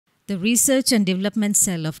The Research and Development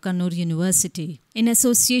Cell of Kannur University, in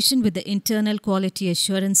association with the Internal Quality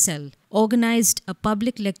Assurance Cell, organized a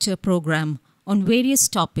public lecture program on various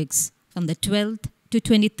topics from the 12th to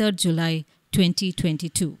 23rd July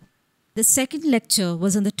 2022. The second lecture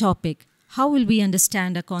was on the topic, How Will We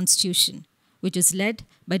Understand Our Constitution?, which was led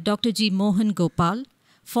by Dr. G. Mohan Gopal,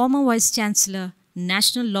 former Vice Chancellor,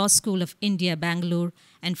 National Law School of India, Bangalore,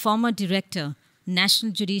 and former Director,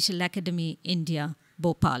 National Judicial Academy, India,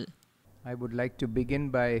 Bhopal. I would like to begin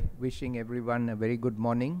by wishing everyone a very good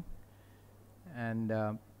morning and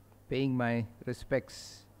paying my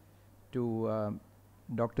respects to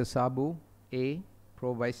Dr. Sabu A.,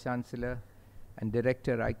 Pro Vice Chancellor and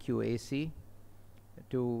Director IQAC,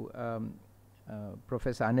 to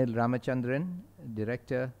Professor Anil Ramachandran,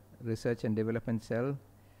 Director Research and Development Cell,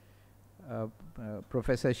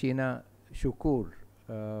 Professor Sheena Shukur,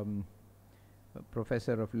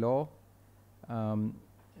 Professor of Law,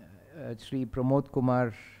 Sri Pramod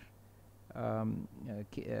Kumar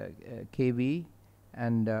KV,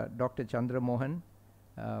 and Dr. Chandra Mohan,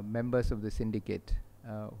 members of the syndicate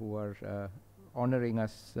who are honoring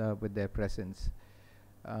us with their presence.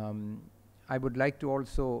 I would like to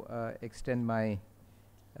also extend my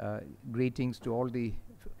greetings to all the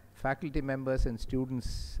faculty members and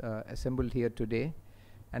students assembled here today,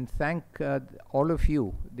 and thank all of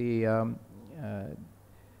you, the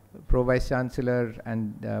Pro Vice Chancellor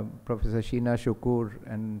and Professor Sheena Shukur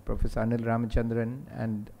and Professor Anil Ramachandran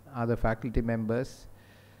and other faculty members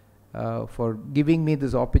for giving me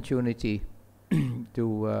this opportunity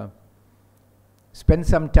to spend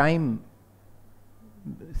some time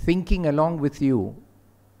thinking along with you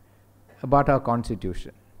about our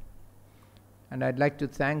Constitution. And I'd like to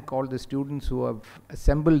thank all the students who have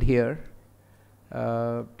assembled here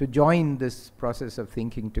to join this process of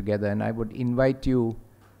thinking together. And I would invite you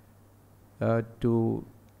to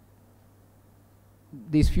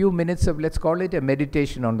these few minutes of, let's call it a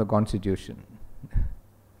meditation on the Constitution.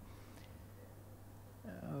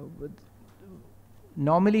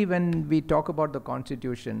 Normally when we talk about the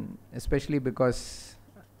Constitution, especially because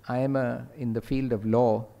I am in the field of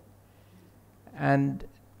law, and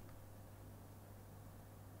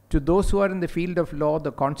to those who are in the field of law,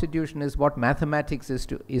 the Constitution is what mathematics is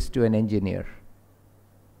to an engineer.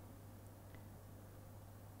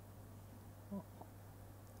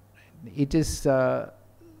 It is a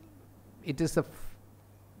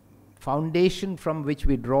foundation from which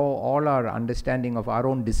we draw all our understanding of our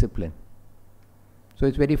own discipline. So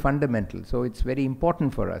it's very fundamental. So it's very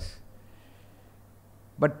important for us.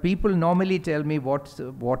 But people normally tell me,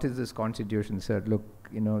 what is this Constitution, sir? Look,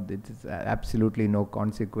 it is absolutely no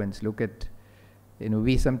consequence. Look at,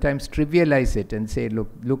 we sometimes trivialize it and say,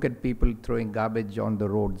 look at people throwing garbage on the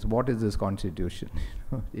roads. What is this Constitution?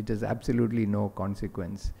 It is absolutely no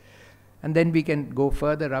consequence. And then we can go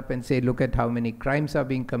further up and say, look at how many crimes are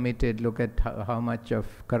being committed, look at how much of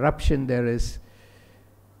corruption there is,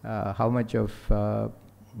 how much of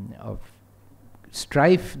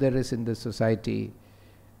strife there is in the society,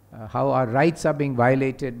 how our rights are being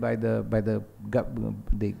violated by the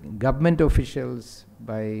government officials,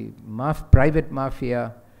 by private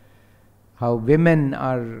mafia, how women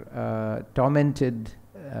are tormented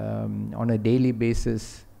on a daily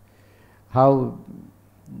basis, how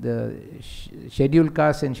the scheduled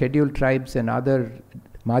castes and scheduled tribes and other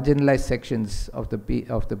marginalized sections of the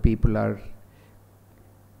people are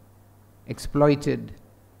exploited.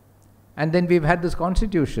 And then we've had this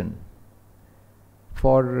Constitution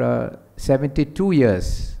for 72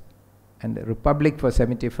 years and a republic for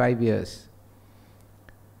 75 years.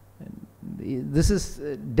 This is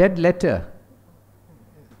a dead letter.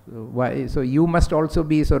 So you must also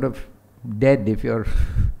be sort of dead if you're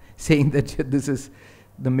saying that this is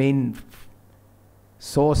the main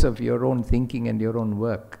source of your own thinking and your own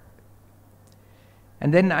work.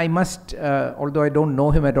 And then I must, although I don't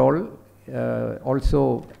know him at all,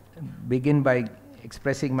 also begin by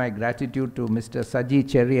expressing my gratitude to Mr. Saji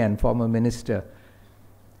Cherian, former minister,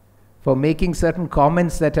 for making certain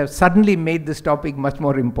comments that have suddenly made this topic much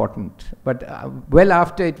more important. But well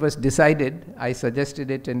after it was decided, I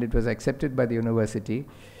suggested it and it was accepted by the university.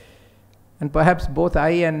 And perhaps both I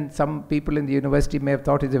and some people in the university may have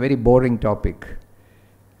thought it's a very boring topic.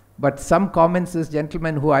 But some comments, this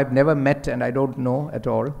gentleman who I've never met and I don't know at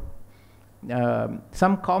all,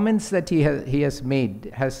 some comments that he has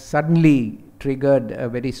made has suddenly triggered a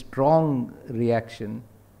very strong reaction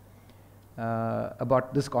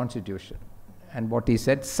about this Constitution. And what he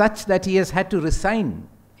said, such that he has had to resign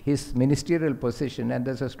his ministerial position, and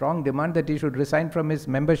there's a strong demand that he should resign from his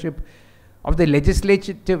membership of the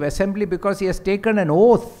Legislative Assembly because he has taken an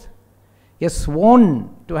oath. He has sworn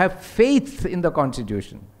to have faith in the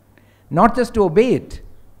Constitution, not just to obey it,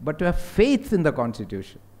 but to have faith in the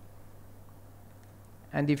Constitution.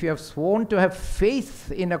 And if you have sworn to have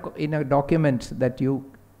faith in a document that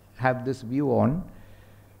you have this view on,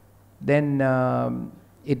 then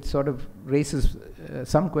it sort of raises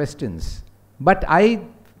some questions. But I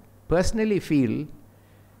personally feel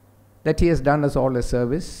that he has done us all a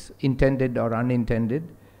service, intended or unintended,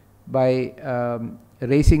 by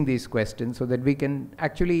raising these questions so that we can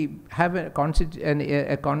actually have a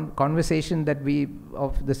conversation that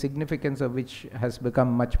of the significance of which has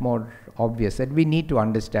become much more obvious, that we need to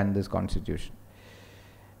understand this Constitution.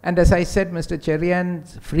 And as I said, Mr.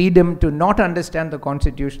 Cherian's freedom to not understand the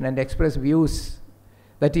Constitution and express views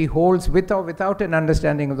that he holds with or without an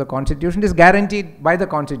understanding of the Constitution is guaranteed by the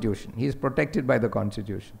Constitution. He is protected by the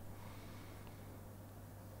Constitution.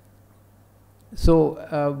 So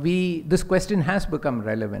this question has become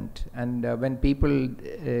relevant, and when people,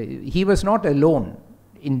 he was not alone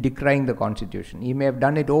in decrying the Constitution. He may have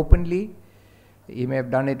done it openly, he may have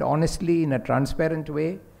done it honestly in a transparent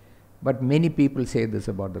way, but many people say this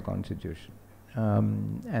about the Constitution.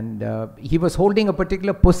 He was holding a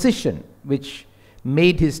particular position which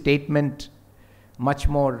made his statement much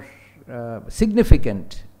more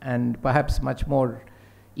significant and perhaps much more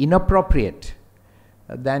inappropriate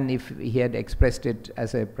than if he had expressed it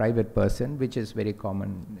as a private person, which is very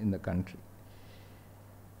common in the country.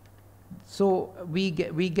 So we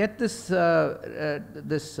get this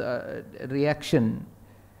reaction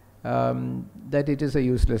that it is a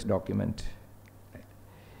useless document.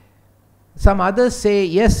 Some others say,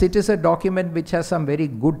 yes, it is a document which has some very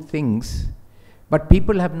good things, but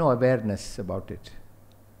people have no awareness about it.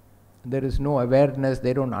 There is no awareness,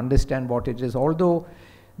 they don't understand what it is, although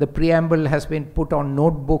the preamble has been put on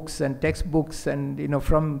notebooks and textbooks, and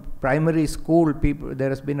from primary school, there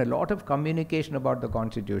has been a lot of communication about the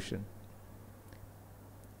Constitution.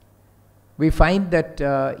 We find that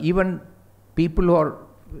even people who are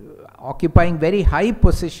occupying very high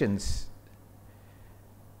positions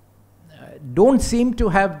don't seem to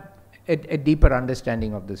have a deeper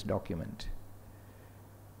understanding of this document.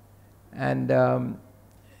 And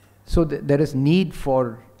so there is need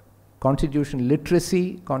for constitutional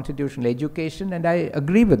literacy, constitutional education, and I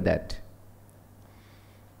agree with that.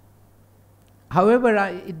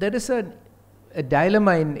 However, there is a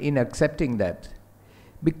dilemma in accepting that,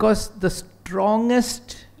 because the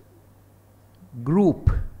strongest group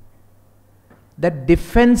that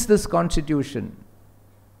defends this Constitution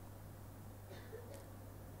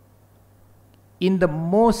in the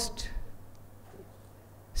most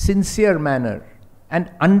sincere manner and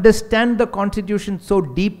understand the Constitution so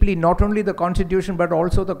deeply, not only the Constitution but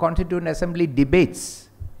also the Constituent Assembly debates,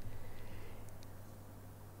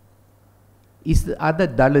 are the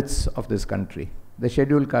Dalits of this country, the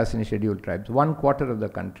scheduled castes and scheduled tribes, 1/4 of the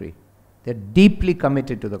country. They're deeply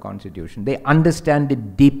committed to the Constitution. They understand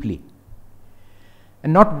it deeply.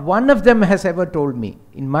 And not one of them has ever told me,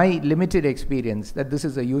 in my limited experience, that this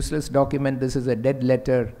is a useless document, this is a dead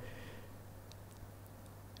letter,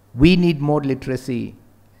 we need more literacy.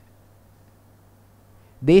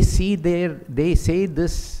 They see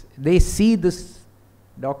this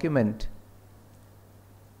document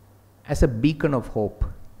as a beacon of hope,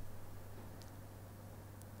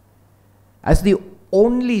 as the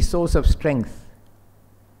only source of strength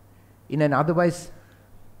in an otherwise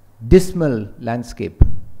dismal landscape.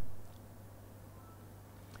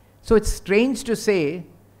 So it's strange to say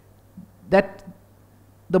that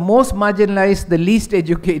the most marginalized, the least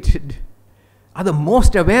educated, are the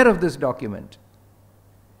most aware of this document.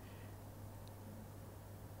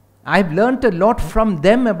 I've learnt a lot from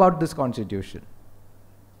them about this Constitution.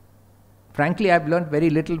 Frankly, I've learnt very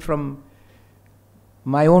little from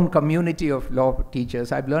my own community of law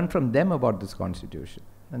teachers. I've learned from them about this Constitution.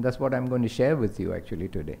 And that's what I'm going to share with you actually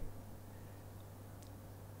today.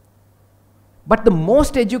 But the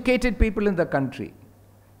most educated people in the country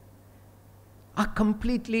are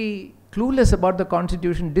completely clueless about the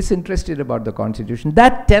Constitution, disinterested about the Constitution.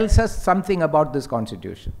 That tells us something about this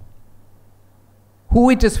Constitution, who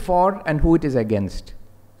it is for and who it is against.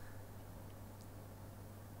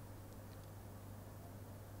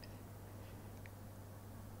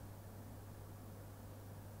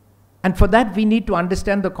 And for that, we need to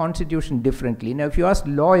understand the Constitution differently. Now, if you ask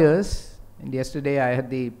lawyers, and yesterday I had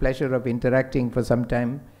the pleasure of interacting for some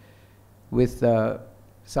time with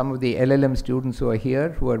some of the LLM students who are here,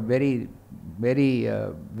 who are very,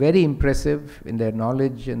 very impressive in their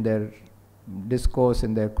knowledge, in their discourse,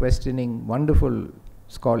 in their questioning, wonderful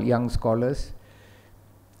young scholars.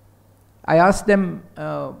 I asked them,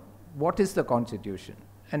 what is the Constitution?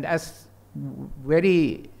 And as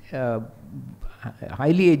very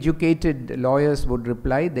highly educated lawyers would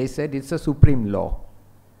reply, they said it's a supreme law.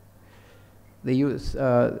 They use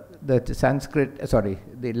the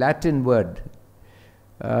Latin word,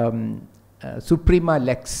 suprema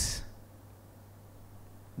lex,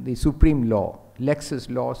 the supreme law. Lex is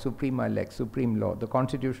law, suprema lex, supreme law. The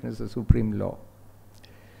Constitution is a supreme law.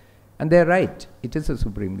 And they're right, it is a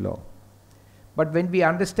supreme law. But when we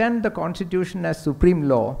understand the Constitution as supreme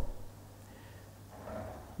law,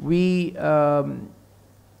 there are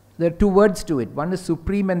two words to it. One is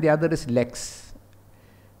supreme and the other is lex.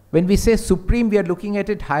 When we say supreme, we are looking at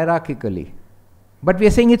it hierarchically. But we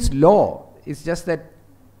are saying it's law. It's just that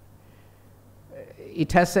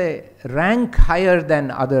it has a rank higher than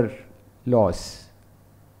other laws,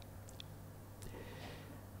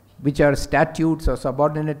 which are statutes or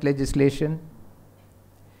subordinate legislation.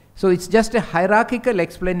 So it's just a hierarchical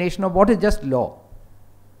explanation of what is just law,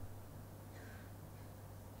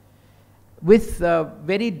 with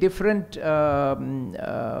very different, with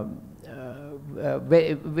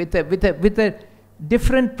a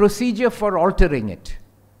different procedure for altering it.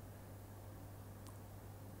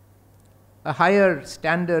 A higher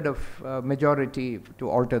standard of majority to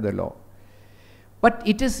alter the law. But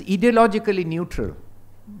it is ideologically neutral,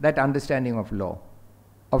 that understanding of law,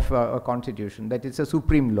 of a constitution, that it's a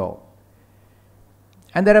supreme law.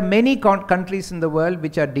 And there are many countries in the world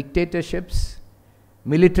which are dictatorships,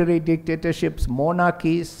 military dictatorships,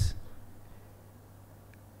 monarchies,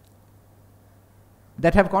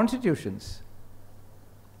 that have constitutions.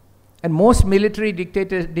 And most military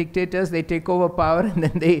dictators, they take over power and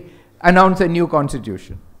then they announce a new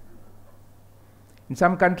constitution. In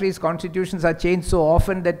some countries, constitutions are changed so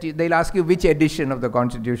often that they'll ask you which edition of the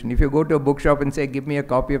constitution. If you go to a bookshop and say, give me a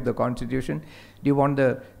copy of the constitution, do you want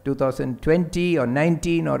the 2020 or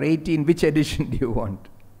 19 or 18, which edition do you want?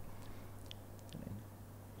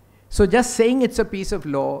 So just saying it's a piece of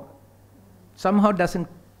law somehow doesn't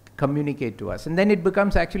communicate to us. And then it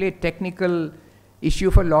becomes actually a technical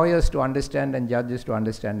issue for lawyers to understand and judges to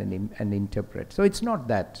understand and interpret. So it's not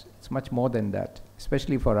that. It's much more than that,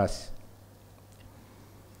 especially for us.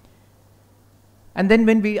 And then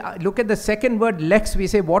when we look at the second word, lex, we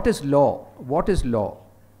say, what is law? What is law?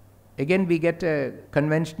 Again, we get a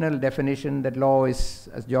conventional definition that law is,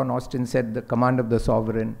 as John Austin said, the command of the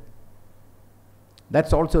sovereign.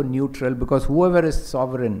 That's also neutral, because whoever is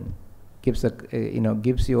sovereign gives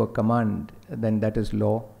you a command, then that is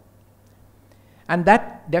law. And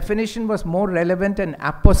that definition was more relevant and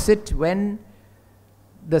apposite when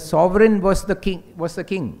the sovereign was the king, was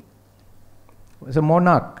a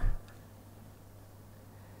monarch,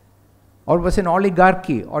 or was an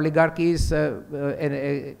oligarchy. Oligarchy is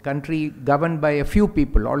a country governed by a few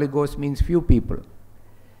people. Oligos means few people.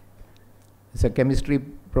 As a chemistry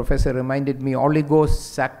professor reminded me,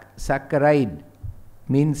 oligosaccharide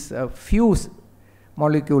means a few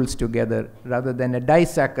molecules together rather than a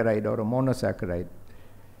disaccharide or a monosaccharide.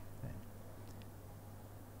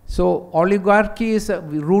 So oligarchy is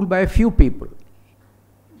ruled by a few people,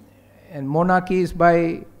 and monarchy is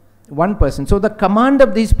by one person. So the command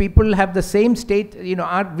of these people have the same state,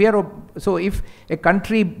 so if a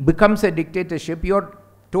country becomes a dictatorship, you're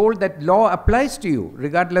told that law applies to you,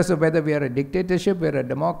 regardless of whether we are a dictatorship, we're a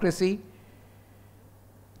democracy.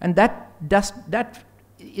 And that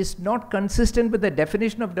is not consistent with the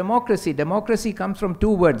definition of democracy. Democracy comes from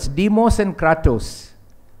two words, demos and kratos.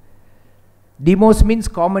 Demos means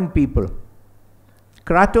common people.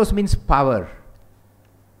 Kratos means power.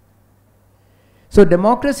 So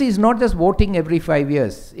democracy is not just voting every 5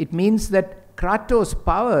 years. It means that kratos,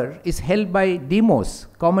 power, is held by demos,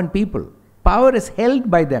 common people. Power is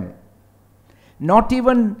held by them. Not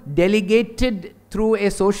even delegated through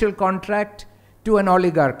a social contract to an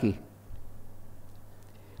oligarchy,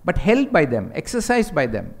 but held by them, exercised by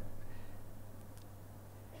them.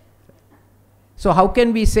 So how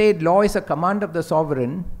can we say law is a command of the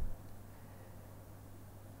sovereign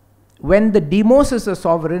when the demos is a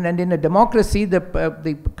sovereign, and in a democracy the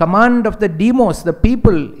command of the demos, the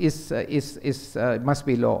people, must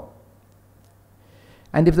be law?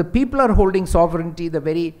 And if the people are holding sovereignty, the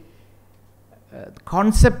very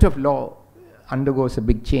concept of law undergoes a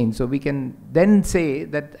big change. So we can then say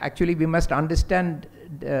that actually we must understand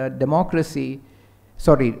the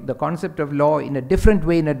concept of law in a different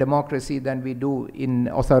way in a democracy than we do in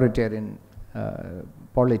authoritarian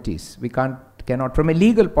polities. We cannot, from a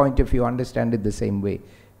legal point of view, understand it the same way.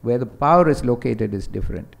 Where the power is located is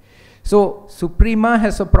different. So Suprema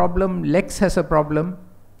has a problem, Lex has a problem.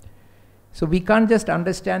 So we can't just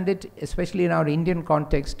understand it, especially in our Indian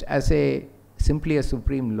context, as simply a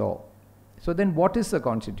supreme law. So then what is the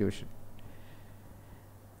Constitution?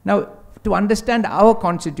 Now, to understand our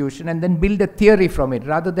constitution and then build a theory from it,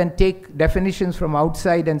 rather than take definitions from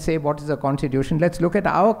outside and say what is a constitution, let's look at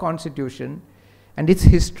our constitution and its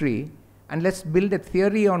history, and let's build a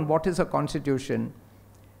theory on what is a constitution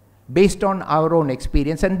based on our own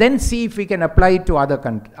experience, and then see if we can apply it to other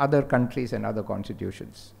countries and other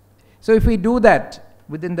constitutions. So if we do that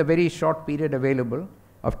within the very short period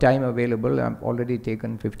of time available, I've already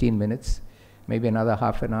taken 15 minutes, maybe another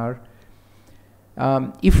half an hour.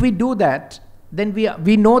 If we do that, then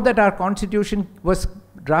we know that our constitution was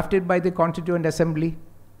drafted by the Constituent Assembly,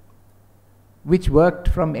 which worked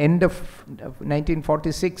from end of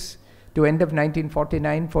 1946 to end of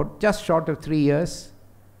 1949 for just short of 3 years,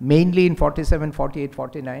 mainly in 47, 48,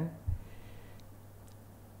 49.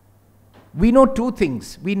 We know two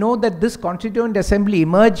things. We know that this Constituent Assembly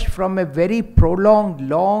emerged from a very prolonged,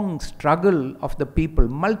 long struggle of the people,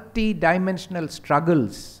 multi-dimensional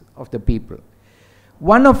struggles of the people.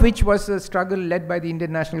 One of which was a struggle led by the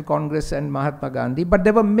Indian National Congress and Mahatma Gandhi, but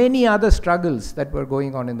there were many other struggles that were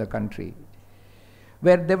going on in the country,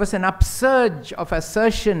 where there was an upsurge of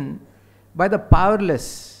assertion by the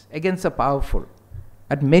powerless against the powerful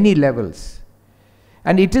at many levels.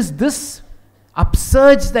 And it is this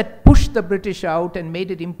upsurge that pushed the British out and made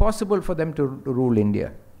it impossible for them to rule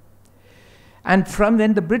India. And from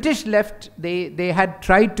when the British left, they had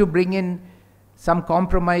tried to bring in some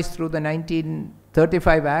compromise through the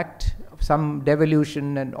 1935 Act, some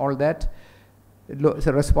devolution and all that. It's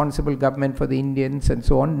a responsible government for the Indians and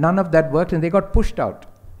so on. None of that worked and they got pushed out.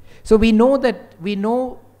 So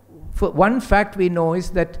one fact we know is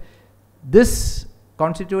that this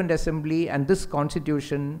Constituent Assembly and this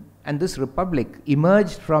constitution and this republic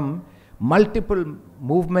emerged from multiple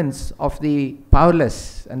movements of the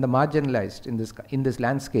powerless and the marginalized in this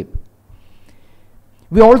landscape.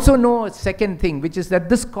 We also know a second thing, which is that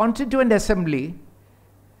this Constituent Assembly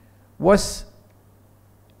was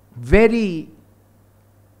very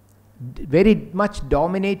much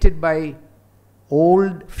dominated by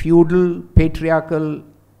old feudal patriarchal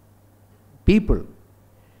people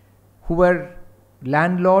who were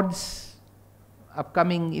landlords,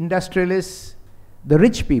 upcoming industrialists, the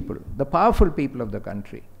rich people, the powerful people of the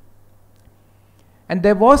country. And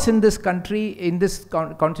there was in this country, in this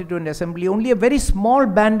Constituent Assembly, only a very small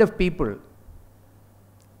band of people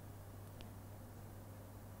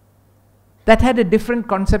that had a different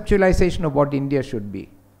conceptualization of what India should be.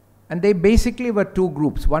 And they basically were two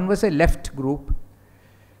groups. One was a left group,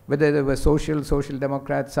 whether they were social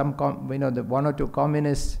democrats, some the one or two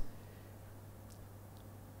communists.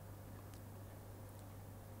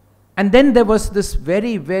 And then there was this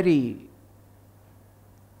very, very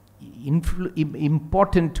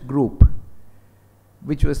important group,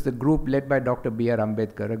 which was the group led by Dr. B.R.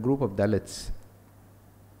 Ambedkar, a group of Dalits.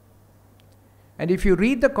 And if you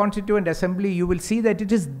read the Constituent Assembly, you will see that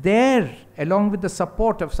it is there, along with the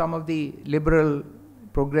support of some of the liberal,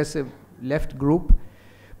 progressive left group,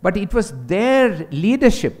 but it was their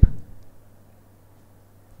leadership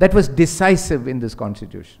that was decisive in this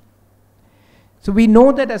constitution. So we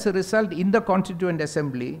know that as a result, in the Constituent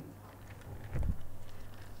Assembly,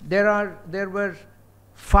 there were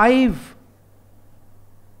five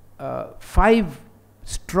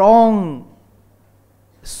strong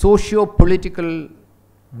socio-political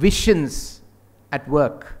visions at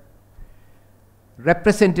work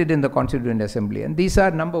represented in the Constituent Assembly. And these are,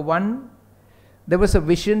 number one, there was a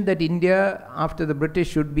vision that India, after the British,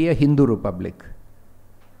 should be a Hindu republic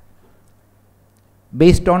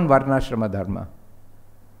based on Varnashrama Dharma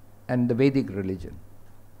and the Vedic religion.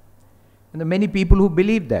 And there are many people who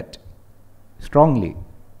believe that strongly.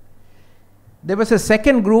 There was a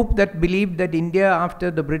second group that believed that India, after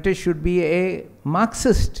the British, should be a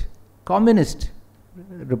Marxist, communist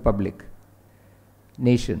republic,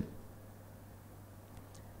 nation.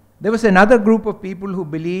 There was another group of people who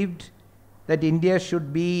believed that India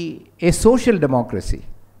should be a social democracy,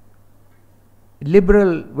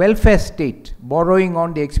 liberal welfare state, borrowing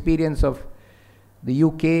on the experience of the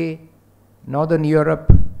UK, Northern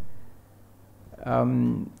Europe,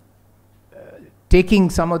 taking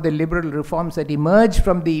some of the liberal reforms that emerged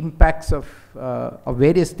from the impacts of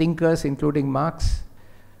various thinkers, including Marx,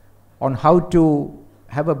 on how to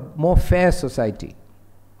have a more fair society.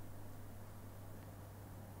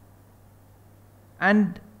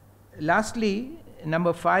 And lastly,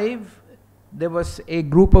 number 5, there was a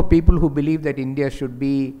group of people who believed that India should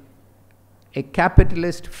be a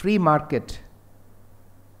capitalist free market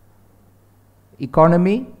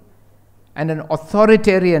economy and an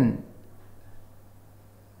authoritarian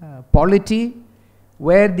polity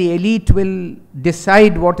where the elite will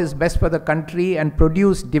decide what is best for the country and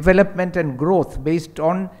produce development and growth based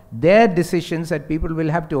on their decisions that people will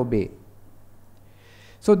have to obey.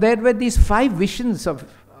 So there were these 5 visions of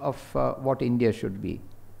what India should be.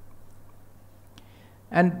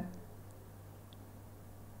 And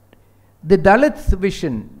the Dalit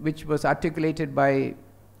vision, which was articulated by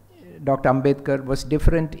Dr. Ambedkar, was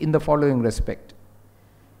different in the following respect.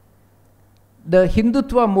 The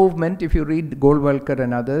Hindutva movement, if you read Golwalkar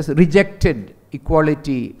and others, rejected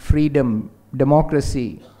equality, freedom,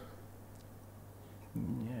 democracy,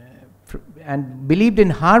 and believed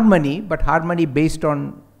in harmony, but harmony based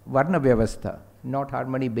on Varna Vyavastha, not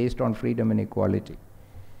harmony based on freedom and equality.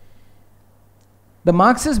 The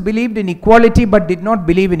Marxists believed in equality but did not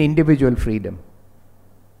believe in individual freedom,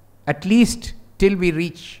 at least till we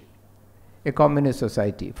reach a communist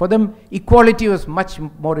society. For them, equality was much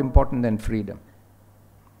more important than freedom.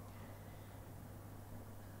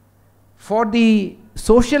 For the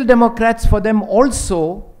Social Democrats, for them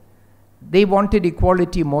also, they wanted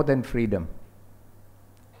equality more than freedom.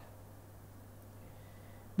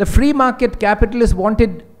 The free market capitalists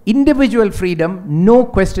wanted individual freedom, no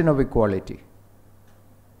question of equality.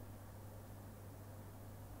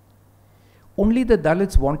 Only the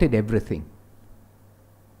Dalits wanted everything.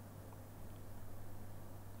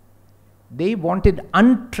 They wanted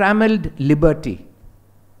untrammeled liberty.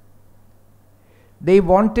 They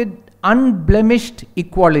wanted unblemished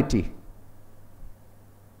equality.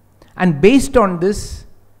 And based on this,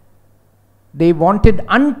 they wanted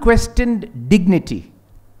unquestioned dignity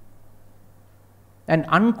and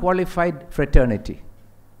unqualified fraternity.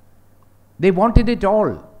 They wanted it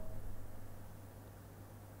all.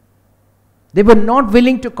 They were not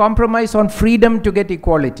willing to compromise on freedom to get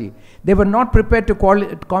equality. They were not prepared to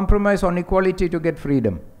compromise on equality to get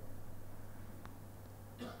freedom.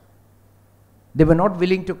 They were not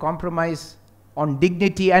willing to compromise on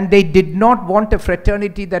dignity, and they did not want a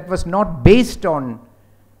fraternity that was not based on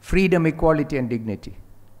freedom, equality, and dignity.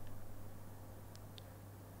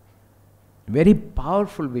 Very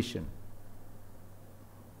powerful vision.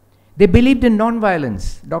 They believed in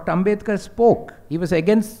non-violence. Dr. Ambedkar spoke. He was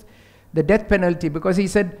against the death penalty because he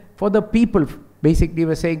said, for the people, basically he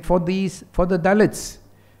was saying, for the Dalits,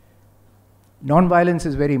 non-violence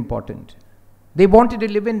is very important. They wanted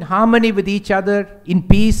to live in harmony with each other, in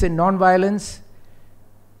peace and non-violence,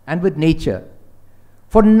 and with nature.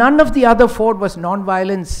 For none of the other 4 was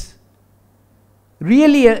non-violence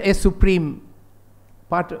really a supreme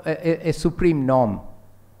part, a supreme norm.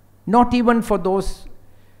 Not even for those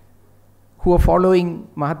who are following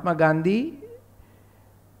Mahatma Gandhi.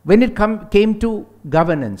 When it came to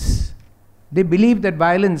governance, they believed that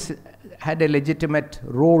violence had a legitimate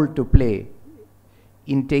role to play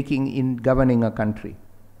in governing a country.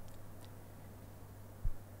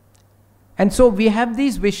 And so we have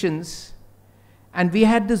these visions, and we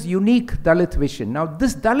had this unique Dalit vision. Now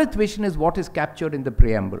this Dalit vision is what is captured in the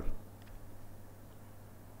preamble.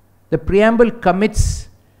 The preamble commits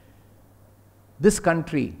this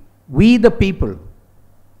country, we the people,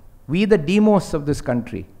 we the demos of this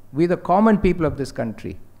country, we the common people of this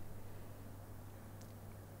country,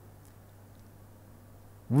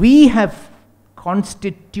 we have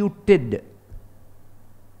constituted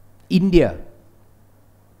India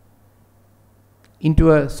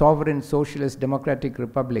into a sovereign socialist democratic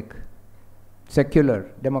republic, secular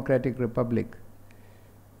democratic republic,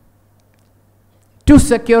 to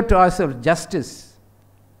secure to ourselves justice,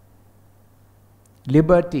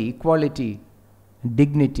 liberty, equality,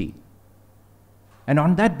 dignity, and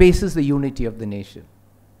on that basis the unity of the nation.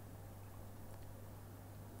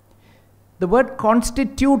 The word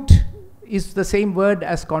constitute is the same word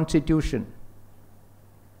as constitution,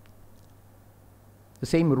 the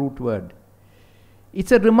same root word.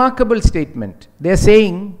 It's a remarkable statement. They're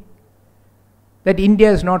saying that India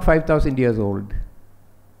is not 5,000 years old.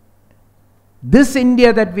 This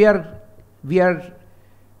India that we are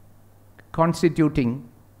constituting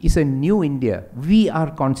is a new India. We are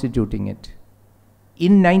constituting it.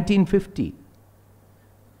 In 1950,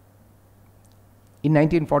 in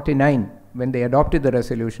 1949, when they adopted the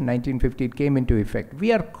resolution, 1950 it came into effect.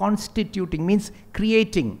 We are constituting, means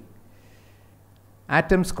creating.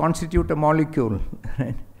 Atoms constitute a molecule.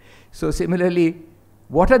 Right? So similarly,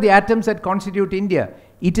 what are the atoms that constitute India?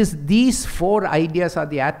 It is these 4 ideas are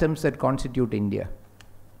the atoms that constitute India.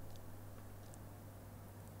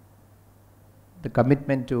 The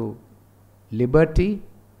commitment to liberty,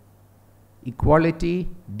 equality,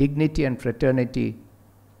 dignity, and fraternity.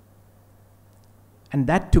 And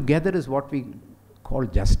that together is what we call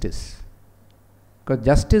justice. Because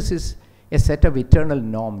justice a set of eternal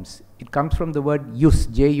norms. It comes from the word jus,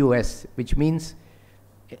 J-U-S, which means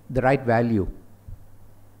the right value.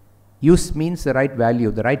 Jus means the right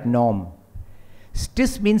value, the right norm.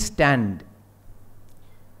 Stis means stand.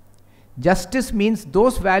 Justice means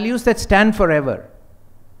those values that stand forever.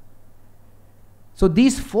 So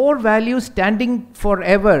these 4 values standing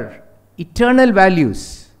forever, eternal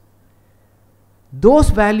values, those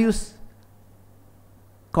values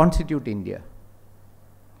constitute India.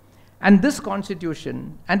 And this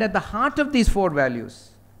constitution, and at the heart of these 4 values,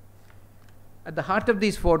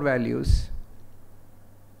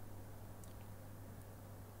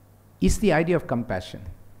 is the idea of compassion.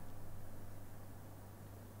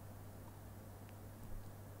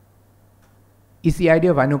 Is the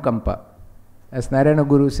idea of anukampa. As Narayana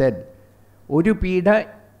Guru said, Oru Pida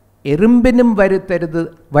Erumbinum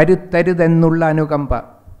Varutharudennulla anukampa.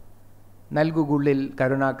 Nalgugulil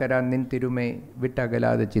Karunakara Nintirume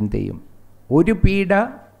Vittagalada Chinteyum. Oru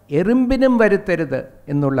Pida Erumbinum Varutharudha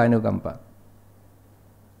ennulla anukampa.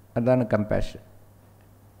 Adana compassion.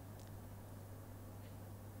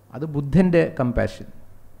 That's Buddhinte compassion.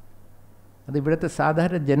 That's ividatte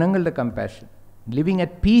sadhara janangalude compassion. Living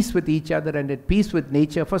at peace with each other and at peace with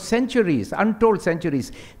nature for centuries, untold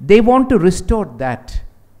centuries. They want to restore that.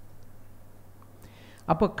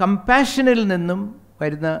 Appo compassionil ninnum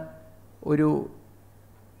varuna oru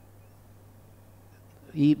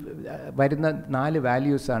varuna 4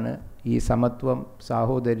 values aanu ee samatvam,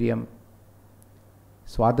 sahodaryam,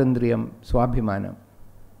 swadandriyam, swabhimanam.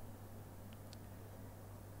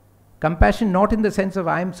 Compassion not in the sense of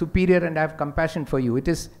I am superior and I have compassion for you. It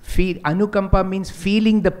is anukampa means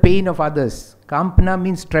feeling the pain of others. Kampana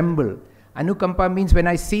means tremble. Anukampa means when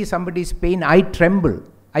I see somebody's pain, I tremble.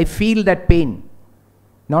 I feel that pain.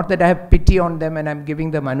 Not that I have pity on them and I am giving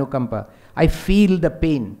them anukampa. I feel the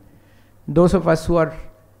pain. Those of us who are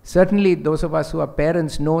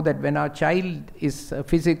parents know that when our child is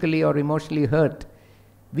physically or emotionally hurt,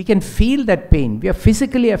 we can feel that pain. We are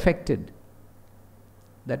physically affected.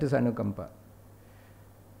 That is anukampa.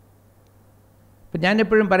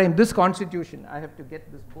 But in this constitution, I have to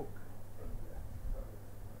get this book.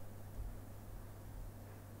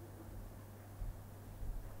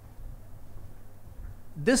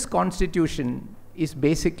 This constitution is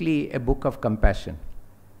basically a book of compassion.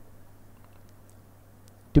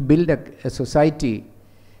 To build a society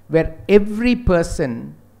where every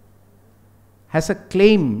person has a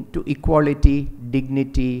claim to equality,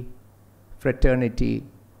 dignity, fraternity,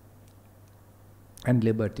 and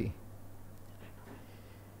liberty.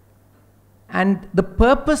 And the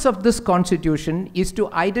purpose of this constitution is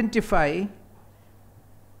to identify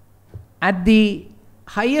at the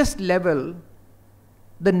highest level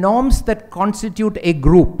the norms that constitute a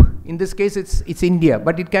group. In this case, it's India,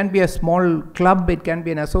 but it can be a small club, it can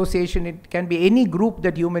be an association, it can be any group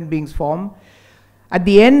that human beings form. At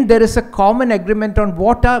the end, there is a common agreement on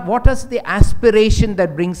what is the aspiration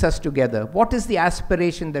that brings us together. What is the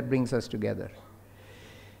aspiration that brings us together?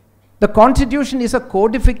 The constitution is a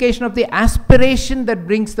codification of the aspiration that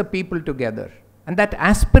brings the people together. And that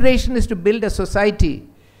aspiration is to build a society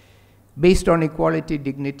based on equality,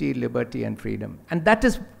 dignity, liberty, and freedom. And that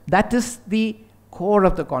is the core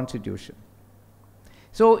of the constitution.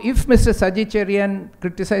 So if Mr. Sajicharyan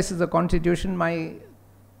criticizes the constitution, my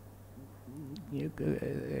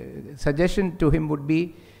suggestion to him would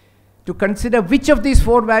be to consider which of these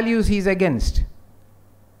 4 values he is against.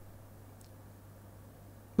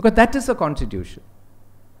 Because that is the constitution.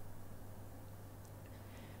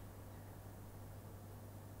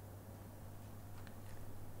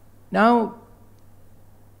 Now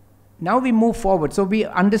we move forward. So we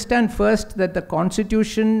understand first that the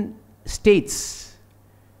constitution states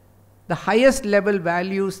the highest level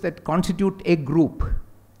values that constitute a group.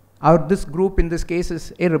 This group in this case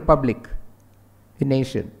is a republic, a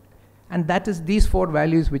nation. And that is these 4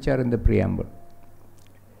 values which are in the preamble.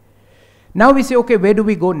 Now we say, okay, where do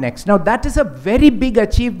we go next? Now that is a very big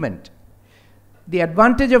achievement. The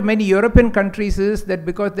advantage of many European countries is that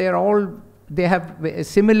because they have a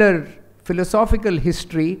similar philosophical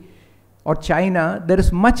history, or China, there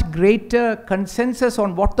is much greater consensus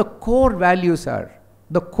on what the core values are.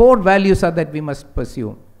 The core values are that we must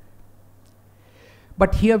pursue.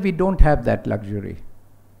 But here we don't have that luxury.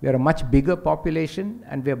 We are a much bigger population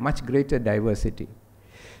and we have much greater diversity.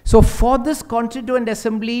 So for this constituent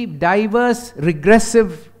assembly, diverse,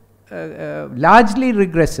 regressive, largely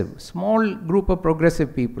regressive, small group of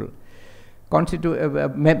progressive people,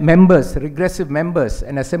 members, regressive members,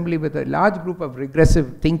 an assembly with a large group of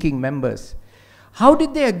regressive thinking members. How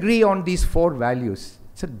did they agree on these 4 values?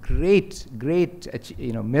 It's a great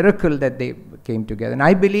miracle that they came together. And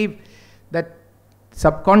I believe that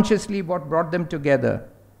subconsciously what brought them together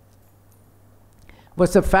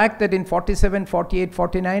was the fact that in 47, 48,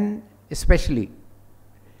 49 especially,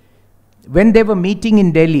 when they were meeting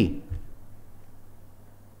in Delhi,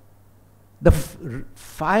 the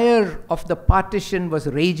fire of the partition was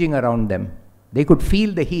raging around them. They could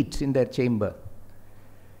feel the heat in their chamber.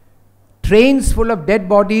 Trains full of dead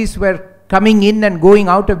bodies were coming in and going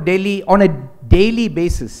out of Delhi on a daily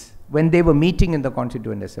basis when they were meeting in the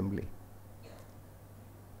Constituent Assembly.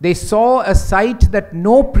 They saw a sight that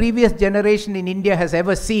no previous generation in India has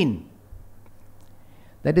ever seen.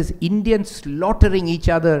 That is, Indians slaughtering each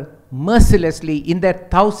other mercilessly in their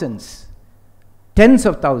thousands, tens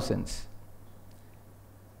of thousands.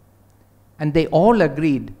 And they all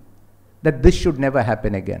agreed that this should never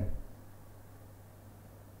happen again.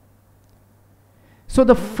 So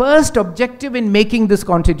the first objective in making this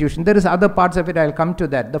constitution, there is other parts of it, I'll come to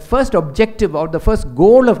that. The first objective or the first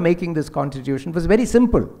goal of making this constitution was very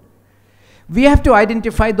simple. We have to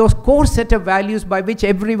identify those core set of values by which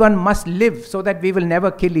everyone must live so that we will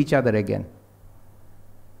never kill each other again.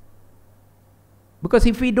 Because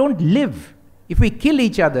if we don't live, if we kill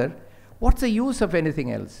each other, what's the use of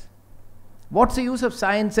anything else? What's the use of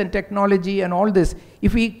science and technology and all this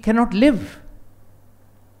if we cannot live?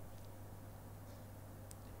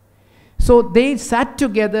 So they sat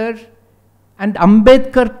together and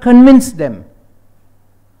Ambedkar convinced them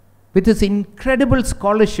with his incredible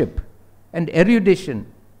scholarship and erudition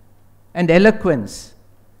and eloquence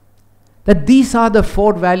that these are the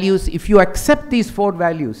 4 values. If you accept these 4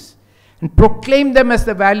 values and proclaim them as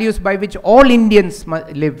the values by which all Indians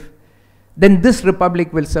must live, then this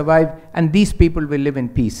republic will survive and these people will live in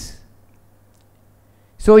peace.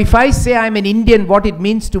 So if I say I'm an Indian, what it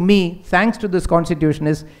means to me, thanks to this constitution,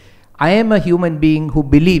 is I am a human being who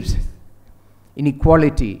believes in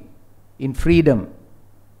equality, in freedom,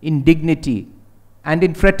 in dignity, and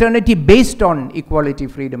in fraternity based on equality,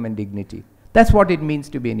 freedom, and dignity. That's what it means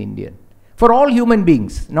to be an Indian. For all human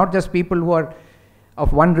beings, not just people who are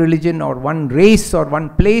of one religion or one race or one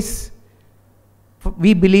place.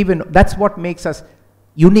 We believe in, that's what makes us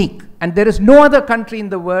unique. And there is no other country in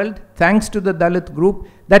the world, thanks to the Dalit group,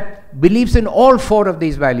 that believes in all 4 of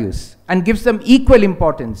these values and gives them equal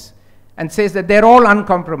importance and says that they're all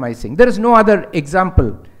uncompromising. There is no other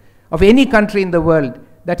example of any country in the world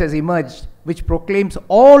that has emerged which proclaims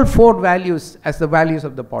all 4 values as the values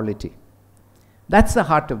of the polity. That's the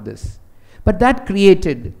heart of this. But that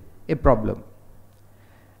created a problem.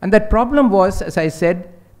 And that problem was, as I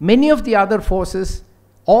said, many of the other forces,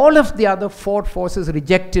 all of the other 4 forces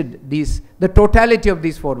rejected the totality of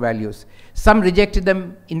these 4 values. Some rejected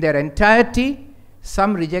them in their entirety,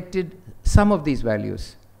 some rejected some of these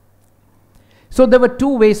values. So there were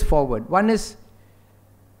 2 ways forward. One is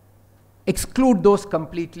exclude those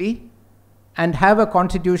completely and have a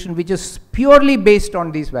constitution which is purely based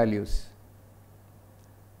on these values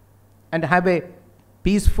and have a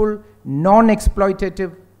peaceful,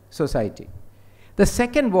 non-exploitative society. The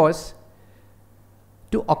second was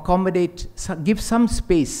to accommodate, give some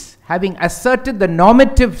space, having asserted the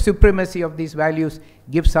normative supremacy of these values,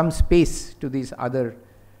 give some space to these other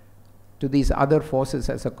forces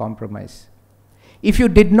as a compromise. If you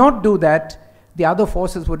did not do that, the other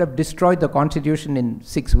forces would have destroyed the constitution in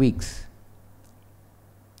 6 weeks.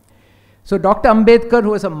 So Dr. Ambedkar,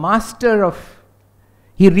 who was a master of,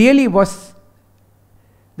 he really was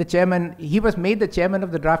the chairman, he was made the chairman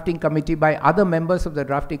of the drafting committee by other members of the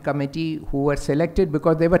drafting committee who were selected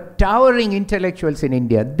because they were towering intellectuals in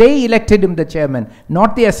India. They elected him the chairman,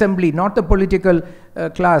 not the assembly, not the political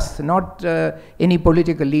class, not any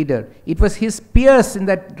political leader. It was his peers in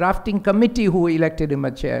that drafting committee who elected him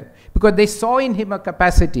a chair because they saw in him a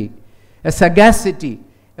capacity, a sagacity,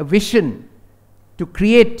 a vision to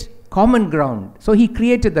create common ground. So he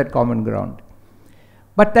created that common ground.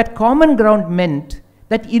 But that common ground meant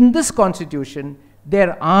that in this constitution,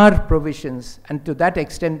 there are provisions, and to that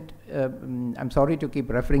extent, I'm sorry to keep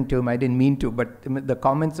referring to him, I didn't mean to, but the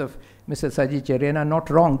comments of Mr. Sajid Cherian are not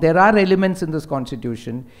wrong. There are elements in this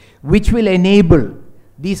constitution which will enable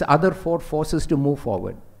these other 4 forces to move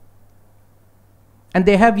forward. And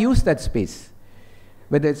they have used that space,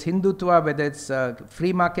 whether it's Hindutva, whether it's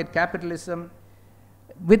free market capitalism,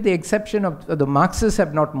 with the exception of the Marxists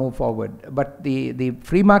have not moved forward, but the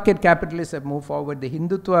free market capitalists have moved forward, the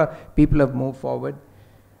Hindutva people have moved forward.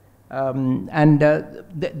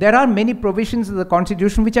 There are many provisions of the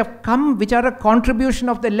constitution which have come, which are a contribution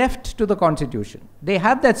of the left to the constitution. They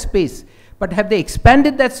have that space, but have they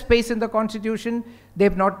expanded that space in the constitution?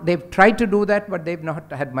 They've not. They've tried to do that, but they've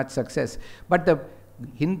not had much success. But the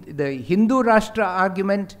Hindu Rashtra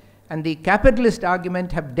argument and the capitalist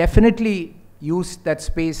argument have definitely used that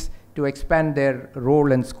space to expand their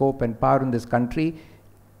role and scope and power in this country,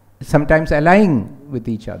 sometimes allying with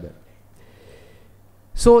each other.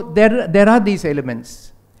 So there are these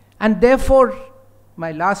elements. And therefore,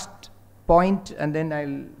 my last point, and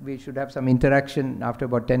then we should have some interaction after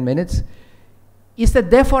about 10 minutes, is that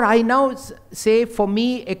therefore I now say, for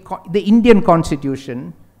me, the Indian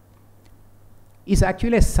constitution is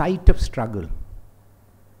actually a site of struggle.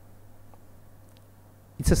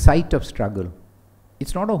 It's a site of struggle.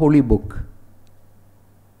 It's not a holy book.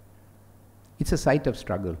 It's a site of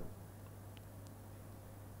struggle,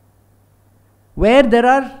 where there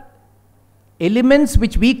are elements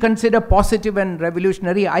which we consider positive and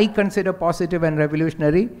revolutionary, I consider positive and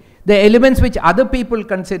revolutionary, the elements which other people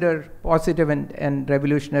consider positive and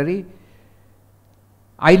revolutionary.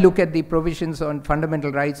 I look at the provisions on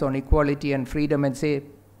fundamental rights, on equality and freedom, and say,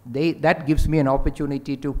 that gives me an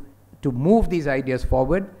opportunity to move these ideas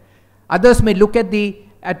forward. Others may look at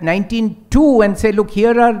 19.2 and say, look,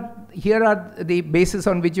 here are the basis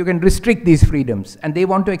on which you can restrict these freedoms, and they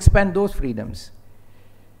want to expand those freedoms.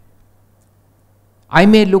 I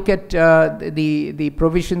may look at the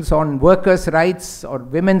provisions on workers' rights or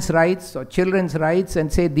women's rights or children's rights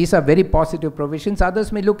and say these are very positive provisions.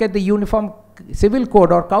 Others may look at the Uniform Civil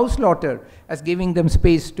Code or cow slaughter as giving them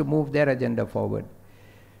space to move their agenda forward.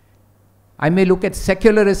 I may look at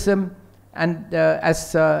secularism and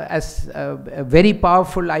as a very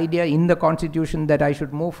powerful idea in the Constitution that I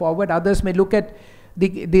should move forward. Others may look at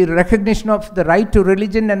the recognition of the right to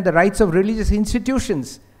religion and the rights of religious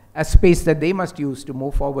institutions as space that they must use to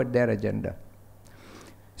move forward their agenda.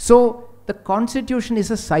 So the Constitution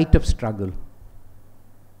is a site of struggle.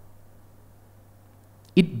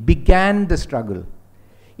 It began the struggle.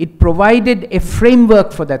 It provided a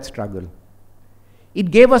framework for that struggle.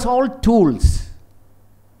 It gave us all tools.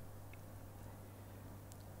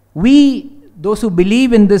 We, those who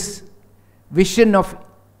believe in this vision of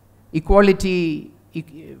equality,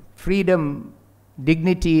 freedom,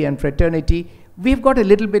 dignity and fraternity, we've got a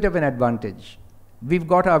little bit of an advantage. We've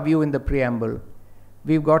got our view in the preamble.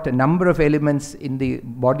 We've got a number of elements in the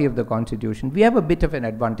body of the Constitution. We have a bit of an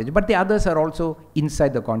advantage, but the others are also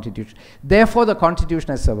inside the Constitution. Therefore, the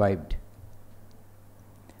Constitution has survived.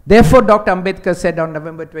 Therefore, Dr. Ambedkar said on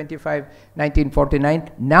November 25, 1949,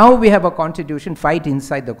 now we have a Constitution, fight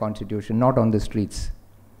inside the Constitution, not on the streets.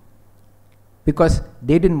 Because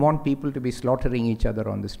they didn't want people to be slaughtering each other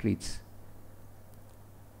on the streets.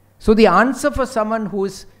 So the answer for someone who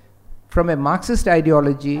is from a Marxist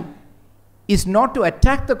ideology is not to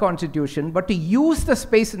attack the Constitution, but to use the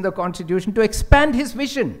space in the Constitution to expand his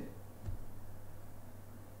vision.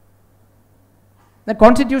 The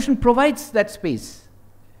Constitution provides that space.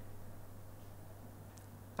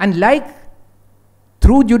 And like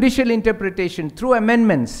through judicial interpretation, through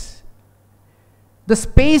amendments, the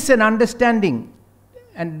space and understanding,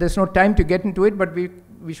 and there's no time to get into it, but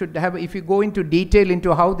we should have, if you go into detail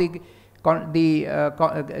into how the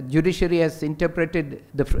judiciary has interpreted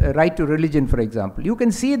the right to religion, for example, you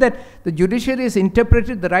can see that the judiciary has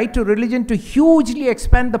interpreted the right to religion to hugely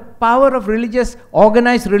expand the power of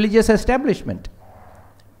organized religious establishment.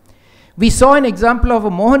 We saw an example of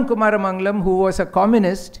a Mohan Kumaramangalam, who was a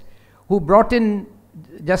communist, who brought in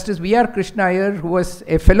Justice V.R. Krishna Iyer, who was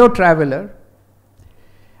a fellow traveler,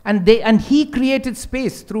 and he created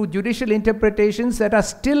space through judicial interpretations that are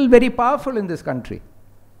still very powerful in this country.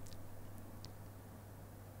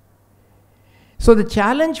 So the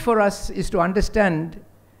challenge for us is to understand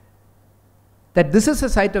that this is a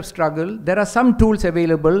site of struggle. There are some tools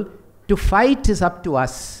available. To fight is up to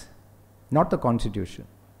us, not the Constitution.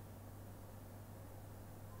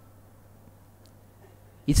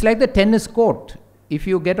 It's like the tennis court. If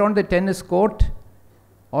you get on the tennis court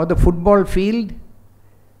or the football field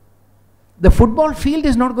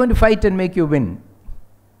is not going to fight and make you win.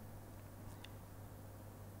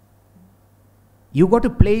 You got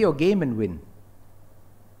to play your game and win.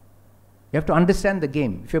 You have to understand the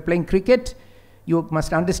game. If you're playing cricket, you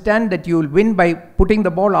must understand that you will win by putting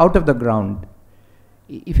the ball out of the ground.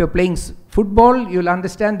 If you're playing football, you'll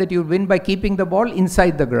understand that you'll win by keeping the ball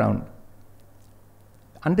inside the ground.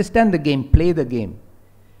 Understand the game, play the game.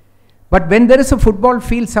 But when there is a football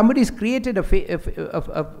field, somebody's created a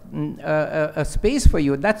space for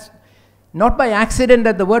you. That's not by accident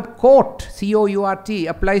that the word court, C-O-U-R-T,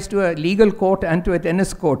 applies to a legal court and to a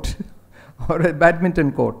tennis court or a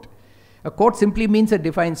badminton court. A court simply means a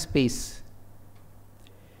defined space.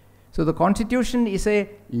 So the Constitution is a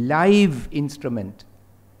live instrument,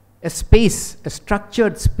 a space, a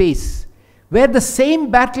structured space, where the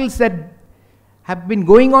same battles that have been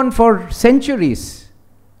going on for centuries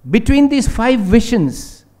between these 5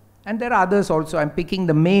 visions, and there are others also, I'm picking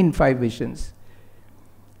the main 5 visions,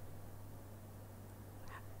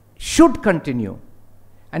 should continue.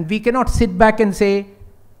 And we cannot sit back and say,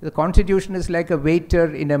 the constitution is like a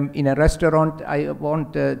waiter in a restaurant. I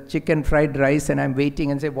want chicken fried rice, and I'm waiting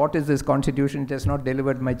and say, what is this constitution? It has not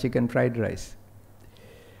delivered my chicken fried rice.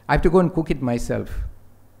 I have to go and cook it myself.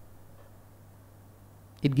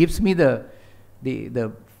 It gives me the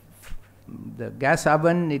gas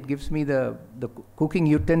oven, it gives me the cooking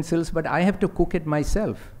utensils, but I have to cook it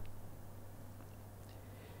myself.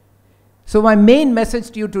 So my main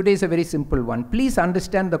message to you today is a very simple one. Please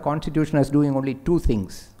understand the constitution as doing only 2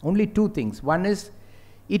 things. Only 2 things. One is,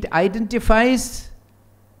 it identifies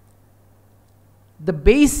the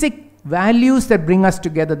basic values that bring us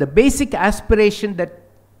together, the basic aspiration that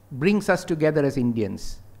brings us together as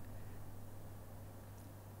Indians,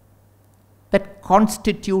 that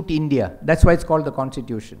constitute India. That's why it's called the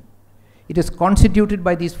Constitution. It is constituted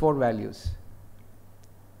by these 4 values.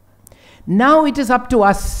 Now it is up to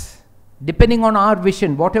us, depending on our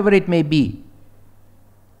vision, whatever it may be,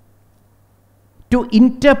 to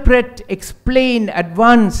interpret, explain,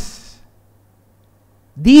 advance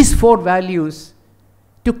these 4 values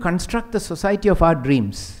to construct the society of our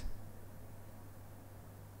dreams.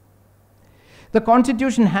 The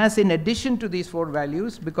Constitution has, in addition to these 4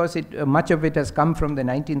 values, because much of it has come from the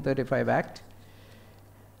 1935 Act,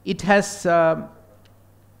 it has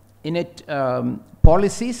in it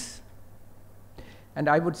policies. And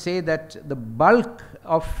I would say that the bulk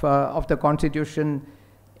of the Constitution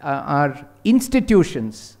are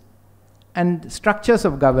institutions and structures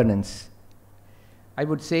of governance. I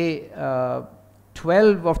would say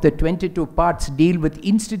 12 of the 22 parts deal with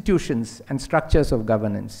institutions and structures of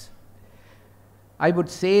governance. I would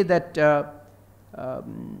say that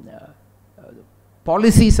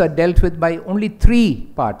policies are dealt with by only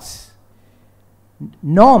 3 parts.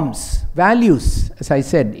 Norms, values, as I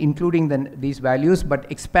said, including these values, but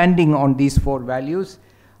expanding on these 4 values,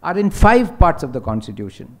 are in 5 parts of the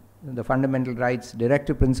Constitution. The fundamental rights,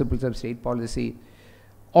 directive principles of state policy.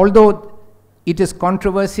 Although it is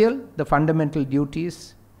controversial, the fundamental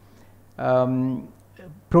duties,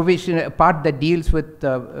 provision, a part that deals with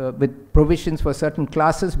provisions for certain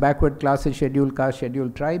classes, backward classes, scheduled castes,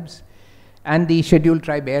 scheduled tribes, and the Scheduled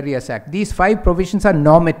Tribe Areas Act. These 5 provisions are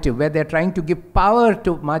normative, where they're trying to give power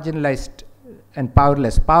to marginalized and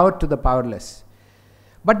powerless, power to the powerless.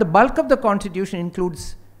 But the bulk of the Constitution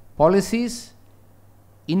includes policies,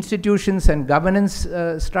 institutions and governance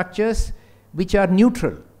structures which are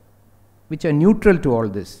neutral to all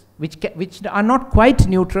this, which are not quite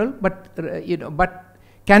neutral, but but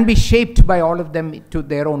can be shaped by all of them to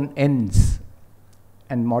their own ends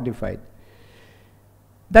and modified.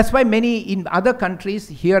 That's why many in other countries,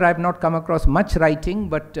 here I've not come across much writing,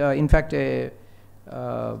 but in fact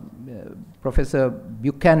Professor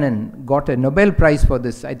Buchanan got a Nobel Prize for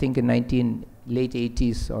this, I think in late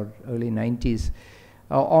 80s or early 90s,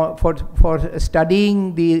 for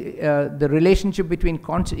studying the relationship between,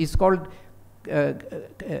 it's called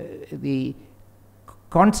the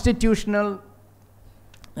constitutional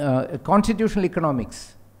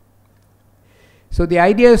economics. So the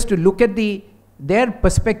idea is to look at their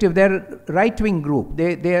perspective, their right-wing group,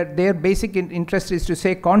 their basic interest is to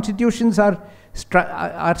say constitutions are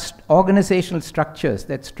organizational structures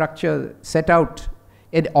that set out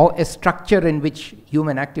a structure in which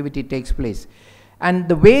human activity takes place. And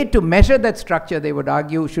the way to measure that structure, they would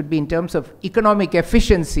argue, should be in terms of economic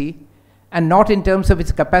efficiency and not in terms of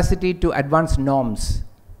its capacity to advance norms.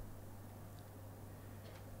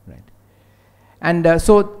 Right. And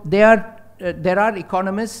so there are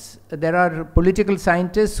economists, there are political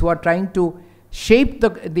scientists who are trying to shape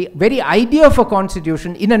the very idea of a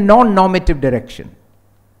constitution in a non-normative direction,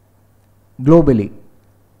 globally.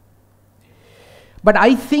 But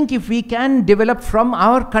I think if we can develop from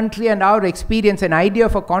our country and our experience an idea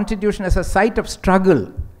of a constitution as a site of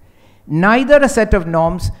struggle, neither a set of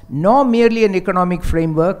norms, nor merely an economic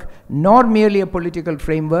framework, nor merely a political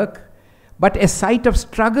framework, but a site of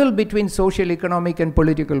struggle between social, economic and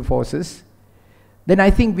political forces, then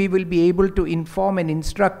I think we will be able to inform and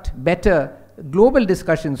instruct better global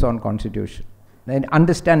discussions on constitution and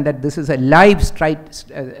understand that this is a live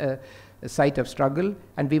site of struggle,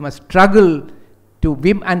 and we must struggle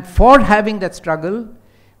and for having that struggle,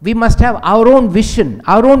 we must have our own vision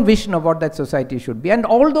of what that society should be. And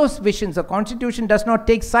all those visions, the Constitution does not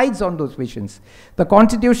take sides on those visions. The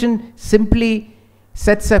Constitution simply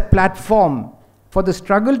sets a platform for the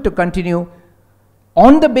struggle to continue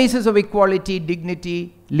on the basis of equality,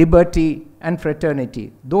 dignity, liberty, and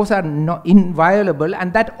fraternity. Those are inviolable,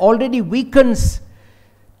 and that already weakens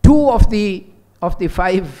two of the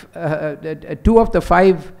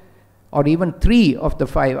five, or even three of the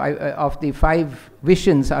five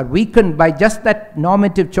visions are weakened by just that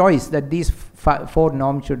normative choice that these four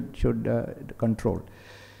norms should control.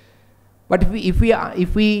 But if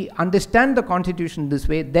we understand the Constitution this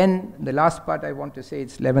way, then the last part I want to say,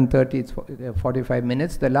 it's 11:30, it's 45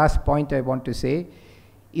 minutes. The last point I want to say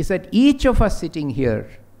is that each of us sitting here,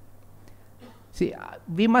 see,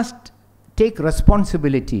 we must take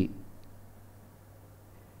responsibility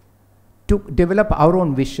to develop our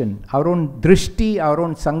own vision, our own drishti, our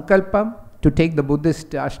own sankalpa, to take the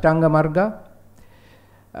Buddhist Ashtanga Marga,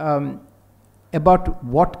 about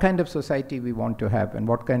what kind of society we want to have and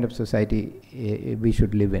what kind of society we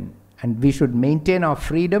should live in. And we should maintain our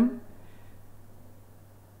freedom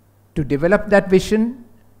to develop that vision,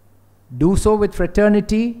 do so with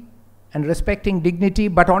fraternity and respecting dignity,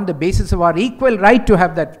 but on the basis of our equal right to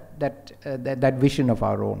have that vision of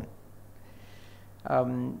our own.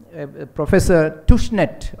 Professor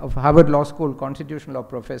Tushnet of Harvard Law School, constitutional law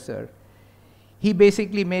professor, he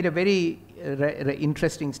basically made a very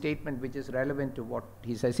interesting statement which is relevant to what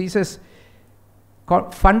he says. He says,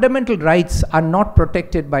 fundamental rights are not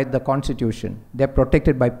protected by the Constitution, they are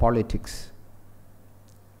protected by politics.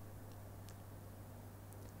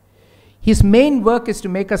 His main work is to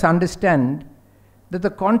make us understand that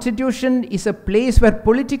the Constitution is a place where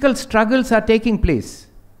political struggles are taking place.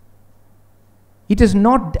 It is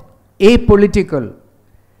not apolitical.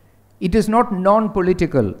 It is not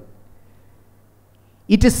non-political.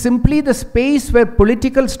 It is simply the space where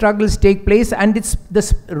political struggles take place, and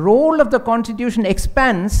the role of the Constitution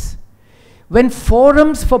expands when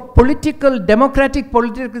forums for democratic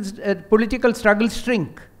political struggles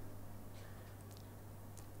shrink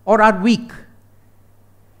or are weak.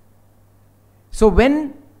 So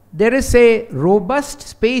when there is a robust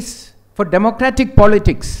space for democratic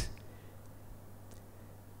politics,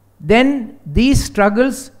 then these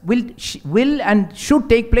struggles will and should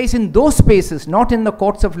take place in those spaces, not in the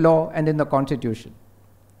courts of law and in the Constitution.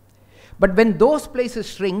 But when those places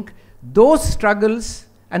shrink, those struggles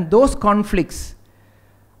and those conflicts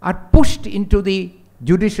are pushed into the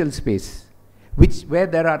judicial space, where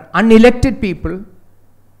there are unelected people,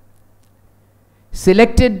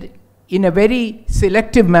 selected in a very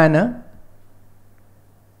selective manner,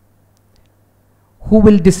 who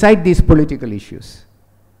will decide these political issues.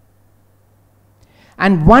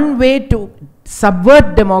 And one way to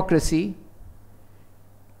subvert democracy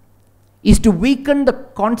is to weaken the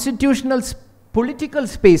constitutional political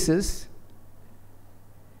spaces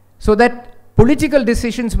so that political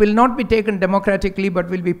decisions will not be taken democratically but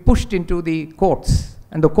will be pushed into the courts,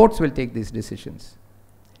 and the courts will take these decisions.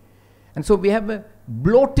 And so we have a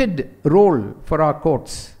bloated role for our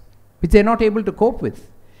courts, which they are not able to cope with.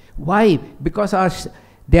 Why? Because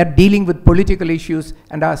they are dealing with political issues,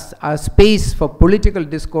 and our space for political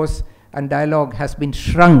discourse and dialogue has been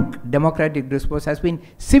shrunk. Democratic discourse has been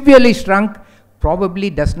severely shrunk, probably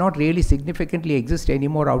does not really significantly exist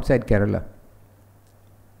anymore outside Kerala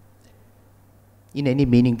in any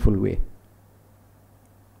meaningful way.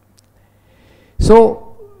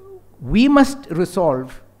 So we must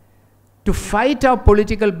resolve to fight our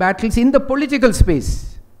political battles in the political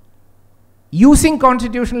space, using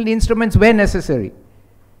constitutional instruments where necessary.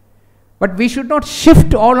 But we should not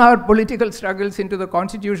shift all our political struggles into the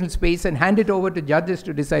constitutional space and hand it over to judges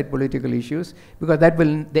to decide political issues, because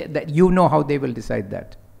you know how they will decide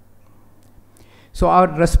that. So our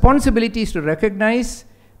responsibility is to recognize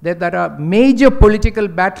that there are major political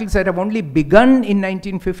battles that have only begun in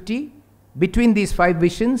 1950 between these five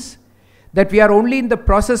visions, that we are only in the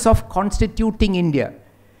process of constituting India.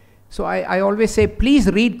 So I always say, please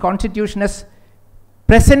read Constitution as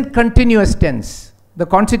present continuous tense. The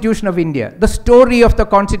Constitution of India, the story of the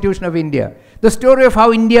Constitution of India, the story of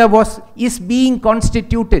how India is being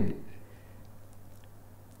constituted.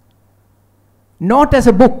 Not as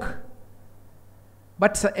a book,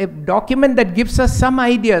 but a document that gives us some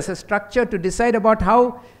ideas, a structure to decide about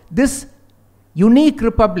how this unique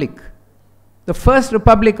republic, the first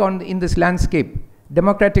republic in this landscape,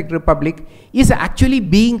 democratic republic, is actually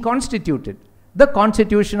being constituted. The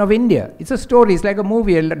Constitution of India. It's a story, it's like a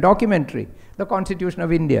movie, a documentary, the Constitution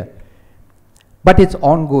of India. But it's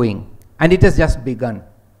ongoing, and it has just begun,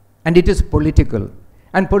 and it is political.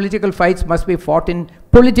 And political fights must be fought in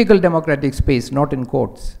political democratic space, not in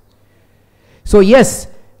courts. So yes,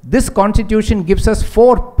 this Constitution gives us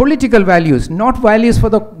 4 political values, not values for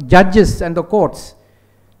the judges and the courts,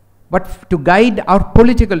 but to guide our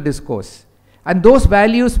political discourse. And those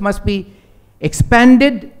values must be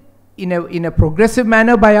expanded in a progressive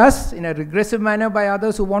manner by us, in a regressive manner by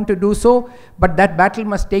others who want to do so, but that battle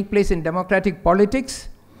must take place in democratic politics,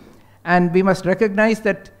 and we must recognize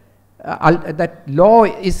that that law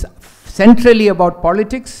is centrally about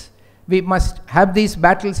politics. We must have these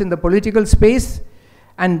battles in the political space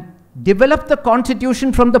and develop the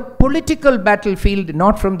constitution from the political battlefield,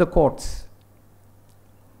 not from the courts.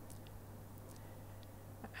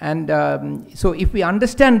 And so if we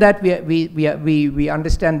understand that, we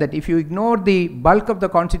understand that if you ignore the bulk of the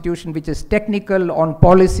constitution, which is technical on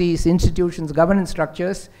policies, institutions, governance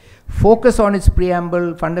structures, focus on its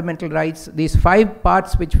preamble, fundamental rights, these 5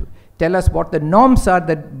 parts which tell us what the norms are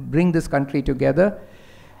that bring this country together,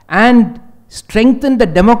 and strengthen the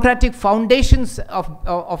democratic foundations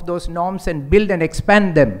of those norms and build and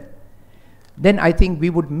expand them, then I think we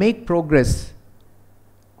would make progress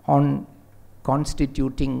on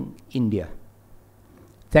constituting India.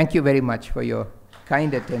 Thank you very much for your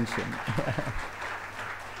kind attention.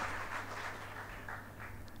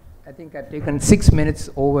 I think I've taken 6 minutes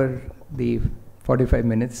over the 45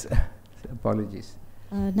 minutes. Apologies.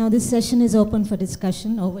 Now this session is open for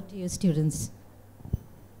discussion. Over to you, students.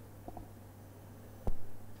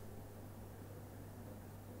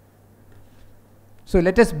 So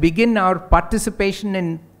let us begin our participation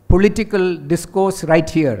in political discourse right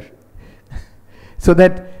here, so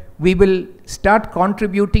that we will start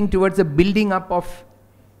contributing towards the building up of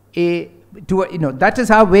that is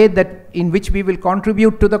our way that in which we will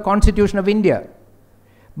contribute to the Constitution of India,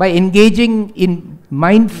 by engaging in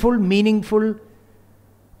mindful, meaningful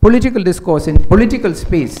political discourse in political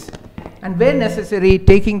space, and where necessary,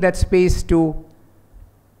 taking that space to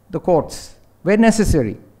the courts, where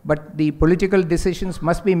necessary. But the political decisions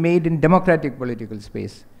must be made in democratic political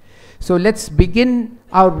space. So let's begin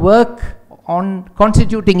our work on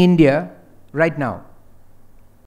constituting India right now.